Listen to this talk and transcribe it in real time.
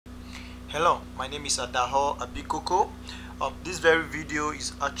Hello, my name is Adaho Abikoko. This very video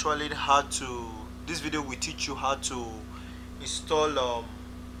is actually this video will teach you install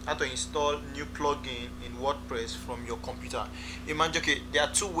how to install new plugin in WordPress from your computer. Imagine, okay, there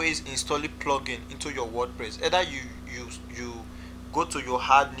are two ways installing plugin into your WordPress. Either you go to your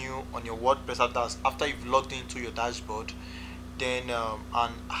add new on your WordPress after you've logged into your dashboard, then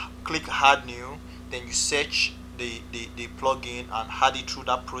and click add new, then you search the plugin and add it through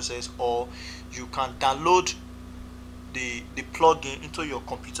that process, or you can download the plugin into your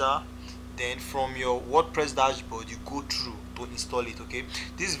computer, then from your WordPress dashboard you go through to install it. Okay,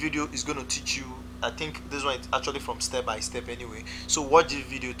 this video is going to teach you. I think this one is actually from step by step anyway, so watch this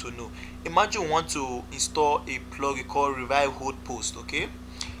video to know. Imagine you want to install a plugin called Revive Old Post. Okay,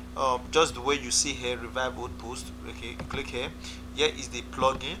 just the way you see here, Revive Old Post. Okay, click here. Here is the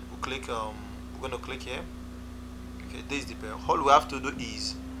plugin. We're going to click here. Okay, this is the plugin. All we have to do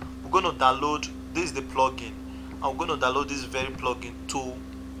is we're going to download. This is the plugin, and we're going to download this very plugin to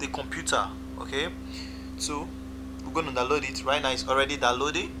the computer. Okay, so we're going to download it right now. It's already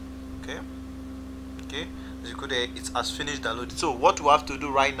downloading. Okay, as you could, it has finished downloading. So what we have to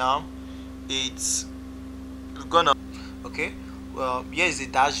do right now, we're gonna, okay, well, here is the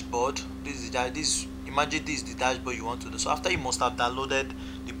dashboard. Imagine this is the dashboard you want to do. So after, you must have downloaded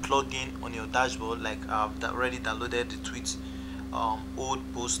the plugin on your dashboard, like I've already downloaded the tweet old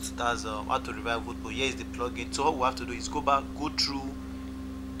post. That's how to revive old post. Here is the plugin. So all we have to do is go through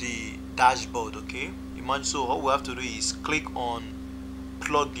the dashboard. Okay, imagine. So all we have to do is click on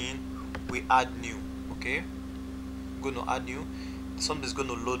plugin, we add new. Okay, we're going to add new. Something's going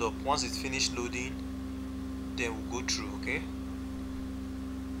to load up. Once it's finished loading, then we'll go through. Okay,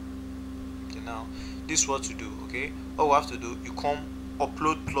 now this is what to do. Okay, all we have to do, you come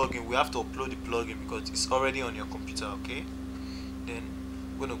upload plugin. We have to upload the plugin because it's already on your computer. Okay, then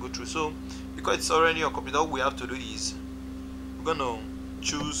we're going to go through. So because it's already on your computer, all we have to do is we're going to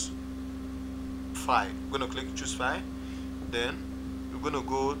choose file. We're going to click choose file, then we're going to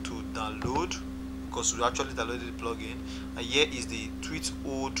go to download, because we actually downloaded the plugin, and here is the tweet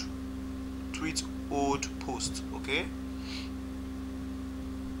old post. Okay,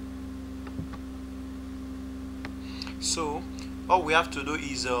 so all we have to do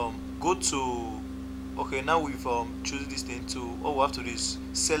is go to, okay, now we've chosen this thing. To all we have to do is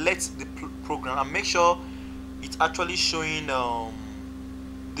select the program and make sure it's actually showing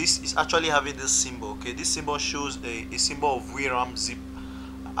this is actually having this symbol. Okay, this symbol shows a symbol of VRAM zip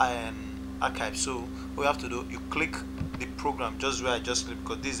and archive. So what we have to do, you click the program just where I just clicked,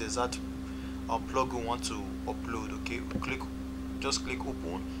 because this is that plugin we want to upload. Okay, just click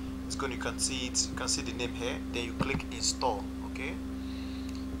open. It's going, you can see it, you can see the name here, then you click install. Okay,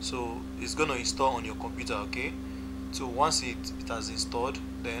 so it's going to install on your computer. Okay, so once it has installed,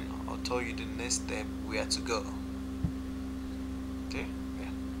 then I'll tell you the next step where to go. Okay, yeah.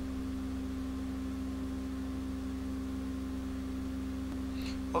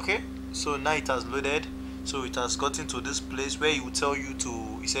 Okay, so now it has loaded. So it has gotten to this place where it will tell you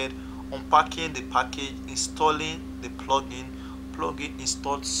to, it said unpacking the package, installing the plugin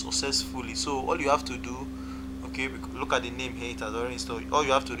installed successfully. So all you have to do, okay, look at the name here, it has already installed. All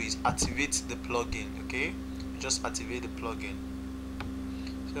you have to do is activate the plugin. Okay, just activate the plugin.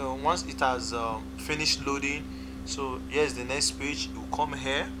 So once it has finished loading, so here's the next page. You come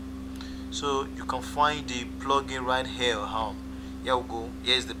here, so you can find the plugin right here. Here we go.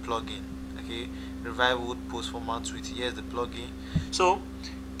 Here's the plugin. Okay, Revive Old Post Format Tweet. Here's the plugin. So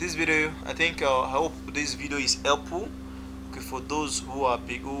this video, I think I hope this video is helpful. Okay, for those who are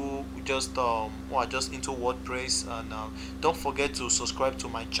who are just into WordPress, and don't forget to subscribe to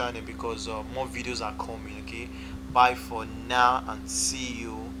my channel, because more videos are coming. Okay, bye for now and see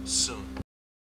you